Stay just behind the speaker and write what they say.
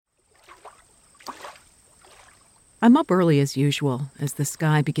I'm up early as usual as the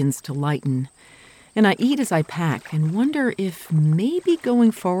sky begins to lighten, and I eat as I pack and wonder if maybe going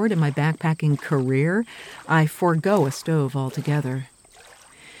forward in my backpacking career, I forego a stove altogether.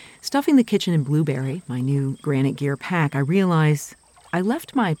 Stuffing the kitchen in Blueberry, my new Granite Gear pack, I realize I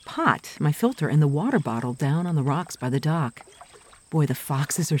left my pot, my filter, and the water bottle down on the rocks by the dock. Boy, the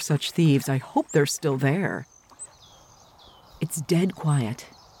foxes are such thieves. I hope they're still there. It's dead quiet,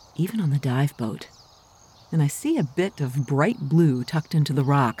 even on the dive boat. And I see a bit of bright blue tucked into the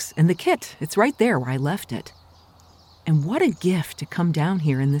rocks, and the kit, it's right there where I left it. And what a gift to come down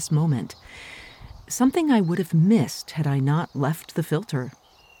here in this moment. Something I would have missed had I not left the filter.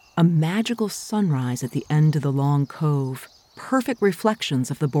 A magical sunrise at the end of the long cove, perfect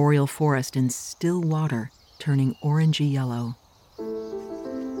reflections of the boreal forest in still water, turning orangey yellow.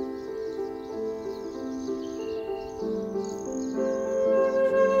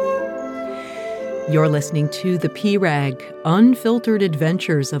 You're listening to The P-Rag, Unfiltered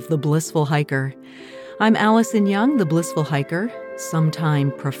Adventures of the Blissful Hiker. I'm Allison Young, the Blissful Hiker,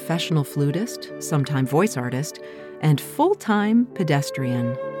 sometime professional flutist, sometime voice artist, and full-time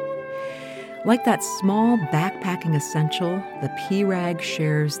pedestrian. Like that small backpacking essential, the P-Rag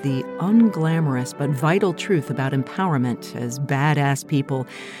shares the unglamorous but vital truth about empowerment as badass people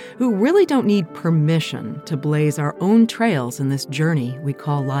who really don't need permission to blaze our own trails in this journey we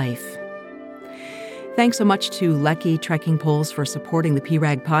call life. Thanks so much to Lecky Trekking Poles for supporting the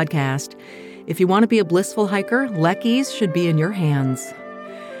P-Rag podcast. If you want to be a blissful hiker, Lecky's should be in your hands.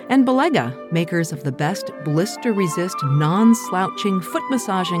 And Belega, makers of the best blister-resist, non-slouching,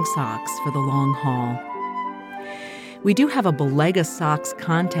 foot-massaging socks for the long haul. We do have a Belega socks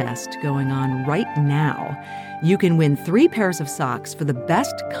contest going on right now. You can win 3 pairs of socks for the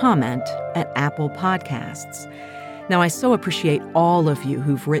best comment at Apple Podcasts. Now, I so appreciate all of you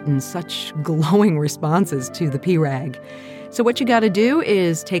who've written such glowing responses to the P-Rag. So what you got to do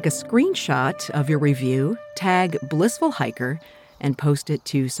is take a screenshot of your review, tag Blissful Hiker, and post it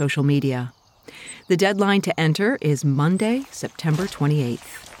to social media. The deadline to enter is Monday, September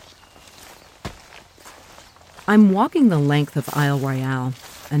 28th. I'm walking the length of Isle Royale,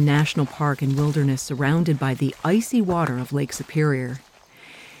 a national park and wilderness surrounded by the icy water of Lake Superior.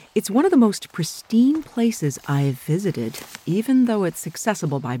 It's one of the most pristine places I've visited, even though it's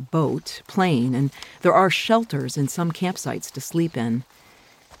accessible by boat, plane, and there are shelters and some campsites to sleep in.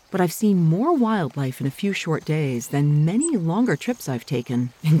 But I've seen more wildlife in a few short days than many longer trips I've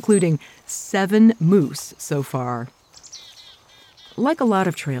taken, including 7 moose so far. Like a lot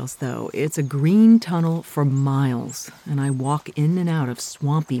of trails, though, it's a green tunnel for miles, and I walk in and out of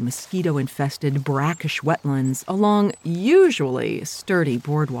swampy, mosquito-infested, brackish wetlands along usually sturdy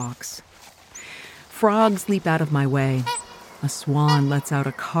boardwalks. Frogs leap out of my way. A swan lets out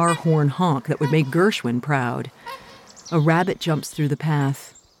a car horn honk that would make Gershwin proud. A rabbit jumps through the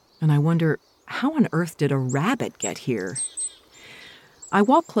path, and I wonder, how on earth did a rabbit get here? I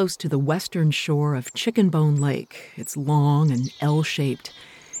walk close to the western shore of Chicken Bone Lake. It's long and L-shaped.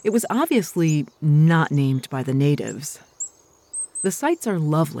 It was obviously not named by the natives. The sights are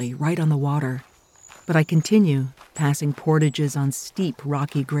lovely right on the water, but I continue, passing portages on steep,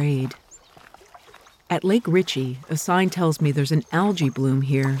 rocky grade. At Lake Ritchie, a sign tells me there's an algae bloom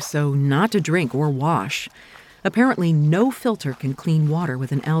here, so not to drink or wash. Apparently, no filter can clean water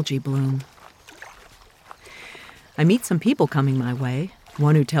with an algae bloom. I meet some people coming my way.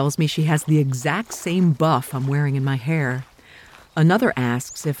 One who tells me she has the exact same buff I'm wearing in my hair. Another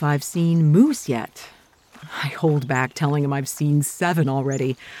asks if I've seen moose yet. I hold back, telling him I've seen 7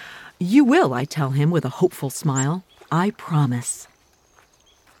 already. You will, I tell him with a hopeful smile. I promise.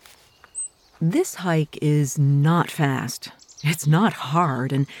 This hike is not fast. It's not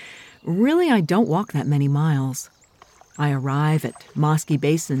hard, and really I don't walk that many miles. I arrive at Mosky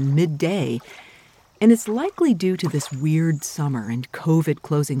Basin midday, and it's likely due to this weird summer and COVID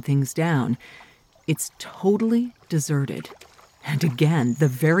closing things down. It's totally deserted. And again, the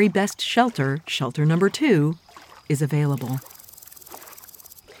very best shelter, shelter number 2, is available.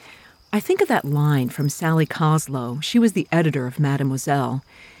 I think of that line from Sally Coslow. She was the editor of Mademoiselle.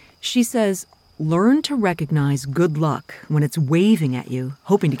 She says, "Learn to recognize good luck when it's waving at you,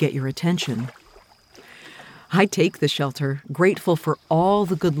 hoping to get your attention." I take the shelter, grateful for all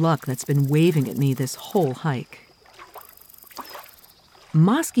the good luck that's been waving at me this whole hike.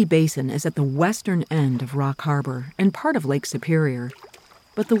 Mosky Basin is at the western end of Rock Harbor and part of Lake Superior,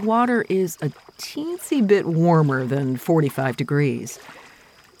 but the water is a teensy bit warmer than 45 degrees.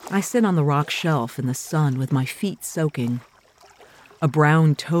 I sit on the rock shelf in the sun with my feet soaking. A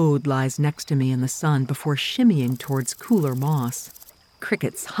brown toad lies next to me in the sun before shimmying towards cooler moss.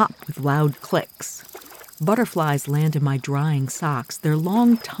 Crickets hop with loud clicks. Butterflies land in my drying socks, their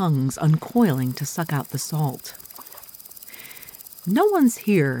long tongues uncoiling to suck out the salt. No one's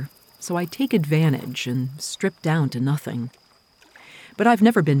here, so I take advantage and strip down to nothing. But I've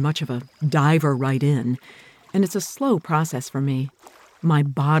never been much of a diver right in, and it's a slow process for me. My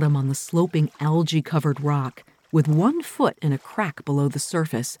bottom on the sloping algae-covered rock, with one foot in a crack below the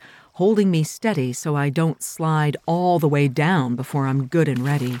surface, holding me steady so I don't slide all the way down before I'm good and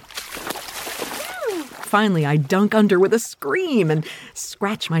ready. Finally, I dunk under with a scream and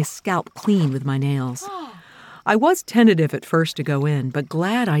scratch my scalp clean with my nails. I was tentative at first to go in, but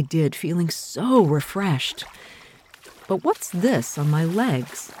glad I did, feeling so refreshed. But what's this on my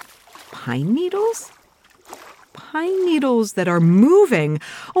legs? Pine needles? Pine needles that are moving.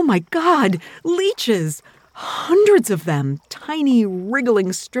 Oh my God, leeches! Hundreds of them, tiny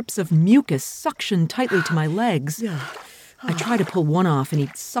wriggling strips of mucus suction tightly to my legs. I try to pull one off and he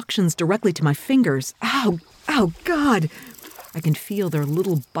suctions directly to my fingers. Ow, God! I can feel their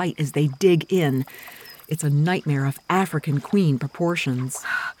little bite as they dig in. It's a nightmare of African queen proportions.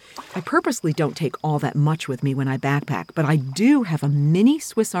 I purposely don't take all that much with me when I backpack, but I do have a mini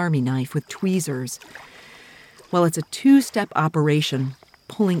Swiss Army knife with tweezers. Well, it's a two-step operation,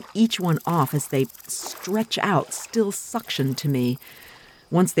 pulling each one off as they stretch out, still suction to me.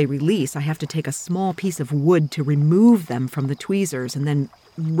 Once they release, I have to take a small piece of wood to remove them from the tweezers and then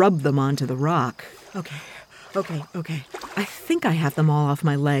rub them onto the rock. Okay. I think I have them all off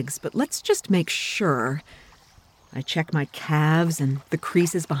my legs, but let's just make sure. I check my calves and the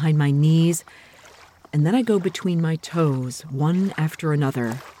creases behind my knees, and then I go between my toes, one after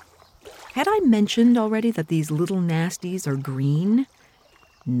another. Had I mentioned already that these little nasties are green?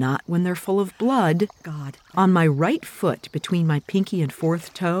 Not when they're full of blood. God. On my right foot, between my pinky and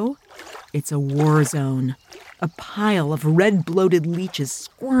fourth toe, it's a war zone. A pile of red bloated leeches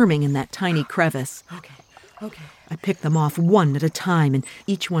squirming in that tiny crevice. Okay. I pick them off one at a time, and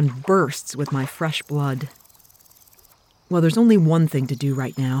each one bursts with my fresh blood. Well, there's only one thing to do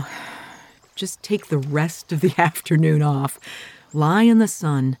right now. Just take the rest of the afternoon off, lie in the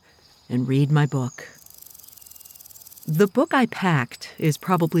sun, and read my book. The book I packed is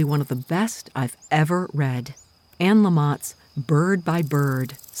probably one of the best I've ever read. Anne Lamott's Bird by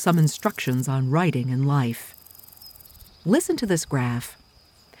Bird, Some Instructions on Writing and Life. Listen to this graph.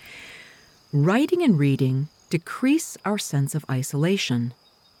 Writing and reading decrease our sense of isolation.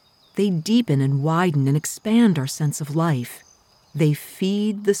 They deepen and widen and expand our sense of life. They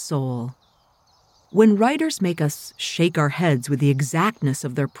feed the soul. When writers make us shake our heads with the exactness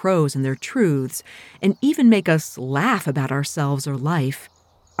of their prose and their truths, and even make us laugh about ourselves or life,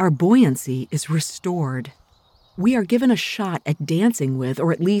 our buoyancy is restored. We are given a shot at dancing with,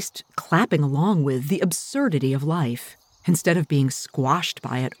 or at least clapping along with, the absurdity of life, instead of being squashed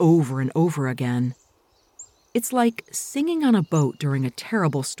by it over and over again. It's like singing on a boat during a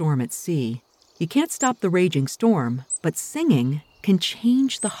terrible storm at sea. You can't stop the raging storm, but singing can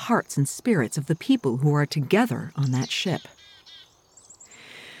change the hearts and spirits of the people who are together on that ship.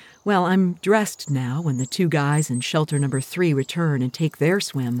 Well, I'm dressed now when the two guys in shelter number 3 return and take their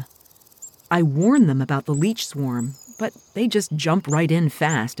swim. I warn them about the leech swarm, but they just jump right in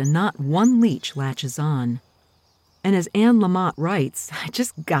fast and not one leech latches on. And as Anne Lamott writes, I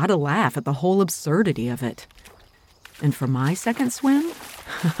just gotta laugh at the whole absurdity of it. And for my second swim,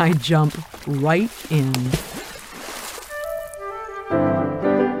 I jump right in.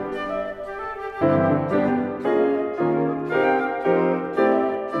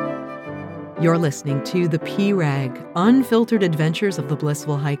 You're listening to The P-Rag, Unfiltered Adventures of the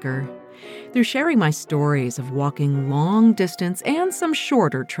Blissful Hiker. Through sharing my stories of walking long distance and some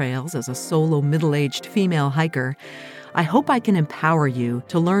shorter trails as a solo middle-aged female hiker, I hope I can empower you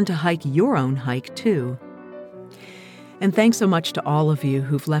to learn to hike your own hike too. And thanks so much to all of you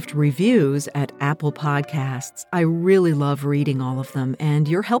who've left reviews at Apple Podcasts. I really love reading all of them, and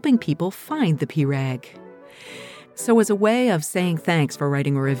you're helping people find the P-Rag. So as a way of saying thanks for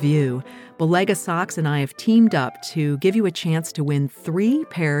writing a review, Belega Socks and I have teamed up to give you a chance to win 3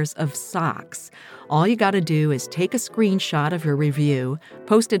 pairs of socks. All you got to do is take a screenshot of your review,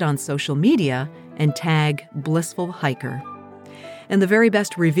 post it on social media, and tag Blissful Hiker. And the very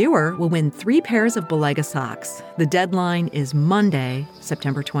best reviewer will win 3 pairs of Belega socks. The deadline is Monday,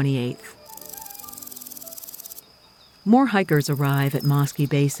 September 28th. More hikers arrive at Mosky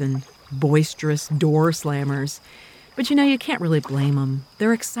Basin, boisterous door slammers. But you can't really blame them.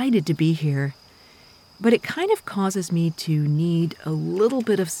 They're excited to be here. But it kind of causes me to need a little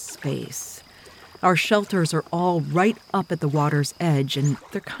bit of space. Our shelters are all right up at the water's edge, and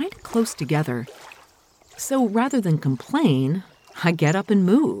they're kind of close together. So rather than complain, I get up and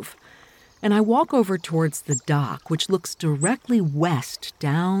move. and I walk over towards the dock, which looks directly west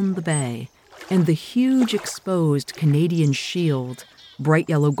down the bay, and the huge exposed Canadian shield, bright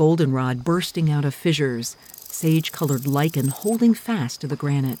yellow goldenrod bursting out of fissures, sage-colored lichen holding fast to the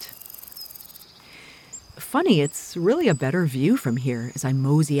granite. Funny, it's really a better view from here as I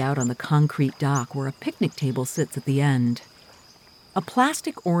mosey out on the concrete dock where a picnic table sits at the end. A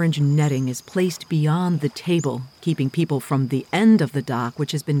plastic orange netting is placed beyond the table, keeping people from the end of the dock,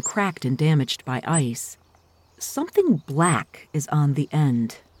 which has been cracked and damaged by ice. Something black is on the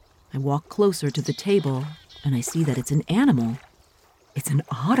end. I walk closer to the table, and I see that it's an animal. It's an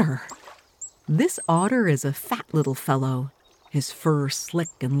otter. This otter is a fat little fellow, his fur slick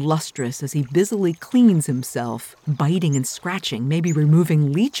and lustrous as he busily cleans himself, biting and scratching, maybe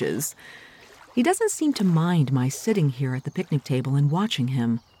removing leeches. He doesn't seem to mind my sitting here at the picnic table and watching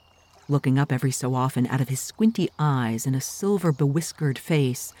him, looking up every so often out of his squinty eyes and a silver bewhiskered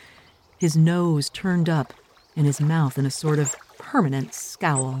face, his nose turned up and his mouth in a sort of permanent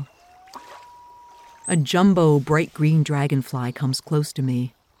scowl. A jumbo bright green dragonfly comes close to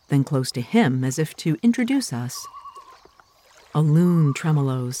me, then close to him as if to introduce us. A loon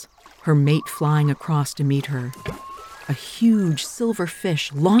tremolos, her mate flying across to meet her. A huge silver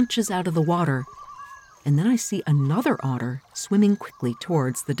fish launches out of the water, and then I see another otter swimming quickly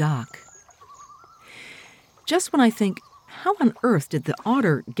towards the dock. Just when I think, how on earth did the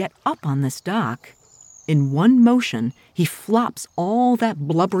otter get up on this dock? In one motion, he flops all that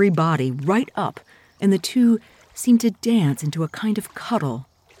blubbery body right up, and the two seem to dance into a kind of cuddle,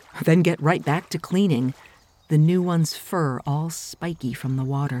 then get right back to cleaning, the new one's fur all spiky from the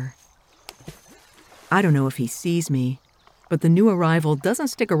water. I don't know if he sees me, but the new arrival doesn't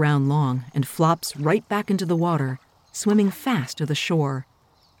stick around long and flops right back into the water, swimming fast to the shore,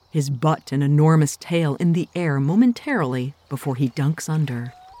 his butt and enormous tail in the air momentarily before he dunks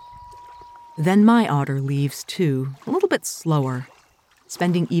under. Then my otter leaves too, a little bit slower,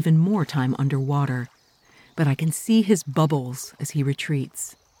 spending even more time underwater, but I can see his bubbles as he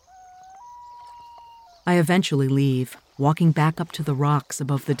retreats. I eventually leave, walking back up to the rocks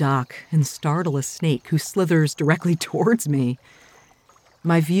above the dock and startle a snake who slithers directly towards me.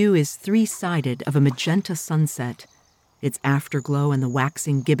 My view is three-sided of a magenta sunset, its afterglow and the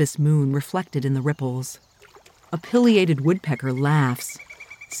waxing gibbous moon reflected in the ripples. A pileated woodpecker laughs,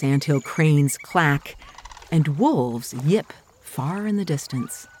 sandhill cranes clack, and wolves yip far in the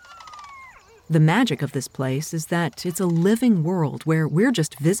distance. The magic of this place is that it's a living world where we're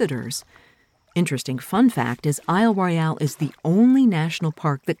just visitors. Interesting fun fact is Isle Royale is the only national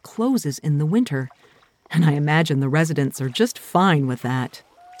park that closes in the winter, and I imagine the residents are just fine with that.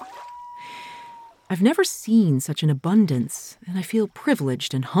 I've never seen such an abundance, and I feel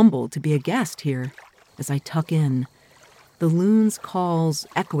privileged and humbled to be a guest here as I tuck in, the loon's calls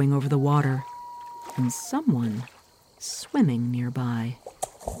echoing over the water, and someone swimming nearby.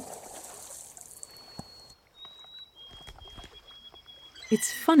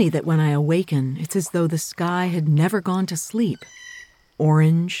 It's funny that when I awaken, it's as though the sky had never gone to sleep.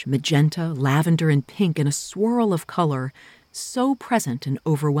 Orange, magenta, lavender, and pink in a swirl of color, so present and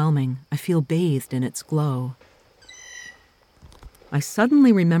overwhelming, I feel bathed in its glow. I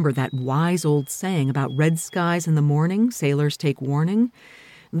suddenly remember that wise old saying about red skies in the morning, sailors take warning.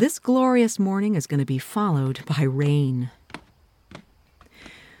 This glorious morning is going to be followed by rain.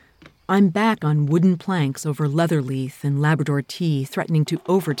 I'm back on wooden planks over leatherleaf and Labrador tea, threatening to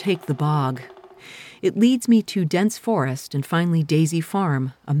overtake the bog. It leads me to dense forest and finally Daisy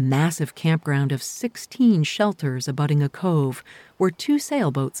Farm, a massive campground of 16 shelters abutting a cove where 2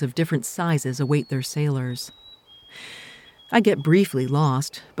 sailboats of different sizes await their sailors. I get briefly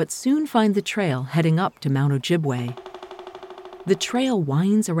lost, but soon find the trail heading up to Mount Ojibwe. The trail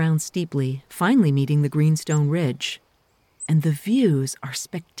winds around steeply, finally meeting the Greenstone Ridge. And the views are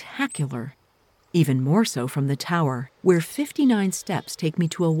spectacular, even more so from the tower, where 59 steps take me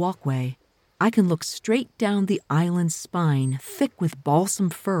to a walkway. I can look straight down the island's spine, thick with balsam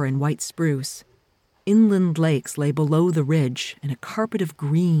fir and white spruce. Inland lakes lay below the ridge, and a carpet of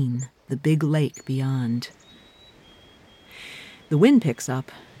green, the big lake beyond. The wind picks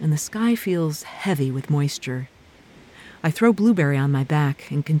up, and the sky feels heavy with moisture. I throw Blueberry on my back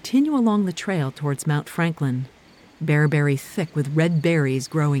and continue along the trail towards Mount Franklin, bearberry thick with red berries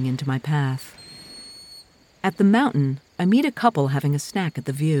growing into my path. At the mountain, I meet a couple having a snack at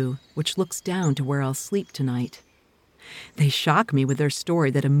the view, which looks down to where I'll sleep tonight. They shock me with their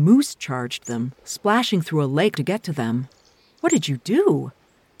story that a moose charged them, splashing through a lake to get to them. What did you do?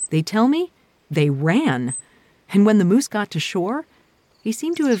 They tell me they ran, and when the moose got to shore, he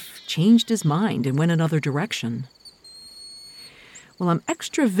seemed to have changed his mind and went another direction. Well, I'm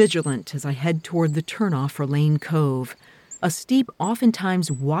extra vigilant as I head toward the turnoff for Lane Cove, a steep,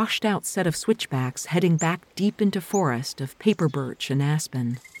 oftentimes washed-out set of switchbacks heading back deep into forest of paper birch and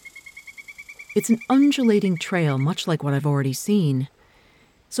aspen. It's an undulating trail, much like what I've already seen.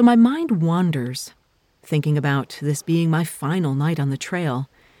 So my mind wanders, thinking about this being my final night on the trail,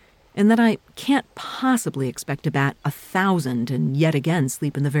 and that I can't possibly expect to bat 1,000 and yet again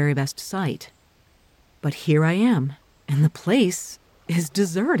sleep in the very best site. But here I am, and the place is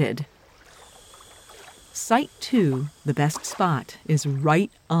deserted. Site 2, the best spot, is right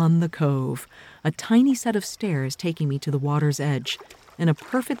on the cove, a tiny set of stairs taking me to the water's edge, and a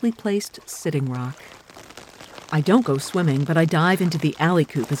perfectly placed sitting rock. I don't go swimming, but I dive into the alley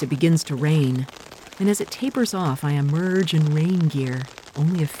coop as it begins to rain, and as it tapers off, I emerge in rain gear,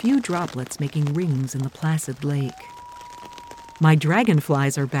 only a few droplets making rings in the placid lake. My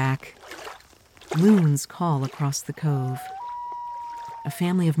dragonflies are back. Loons call across the cove. A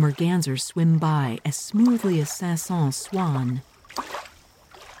family of mergansers swim by as smoothly as Saint-Saëns' swan.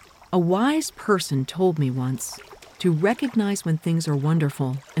 A wise person told me once to recognize when things are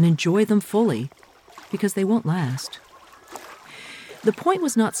wonderful and enjoy them fully, because they won't last. The point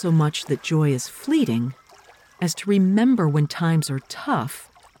was not so much that joy is fleeting, as to remember when times are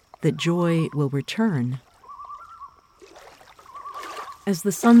tough, that joy will return. As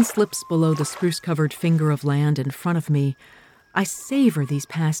the sun slips below the spruce-covered finger of land in front of me, I savor these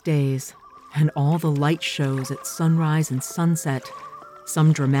past days and all the light shows at sunrise and sunset,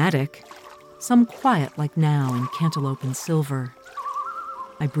 some dramatic, some quiet like now in cantaloupe and silver.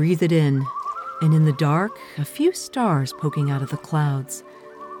 I breathe it in, and in the dark, a few stars poking out of the clouds.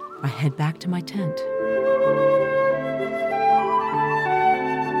 I head back to my tent.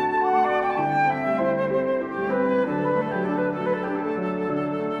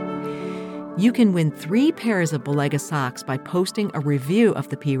 You can win 3 pairs of Belega socks by posting a review of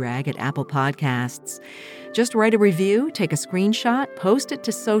the P-Rag at Apple Podcasts. Just write a review, take a screenshot, post it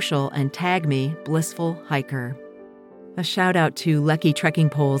to social, and tag me, Blissful Hiker. A shout out to Lecky Trekking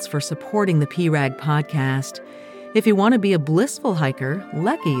Poles for supporting the P-Rag podcast. If you want to be a blissful hiker,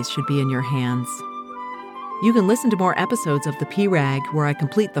 Lecky's should be in your hands. You can listen to more episodes of the P-Rag where I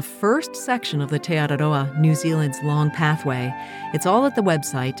complete the first section of the Te Araroa, New Zealand's long pathway. It's all at the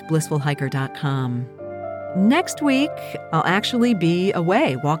website, blissfulhiker.com. Next week, I'll actually be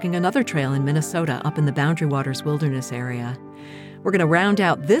away walking another trail in Minnesota up in the Boundary Waters Wilderness area. We're going to round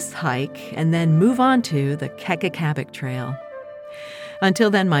out this hike and then move on to the Kekakabik Trail. Until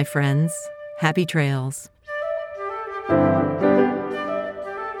then, my friends, happy trails.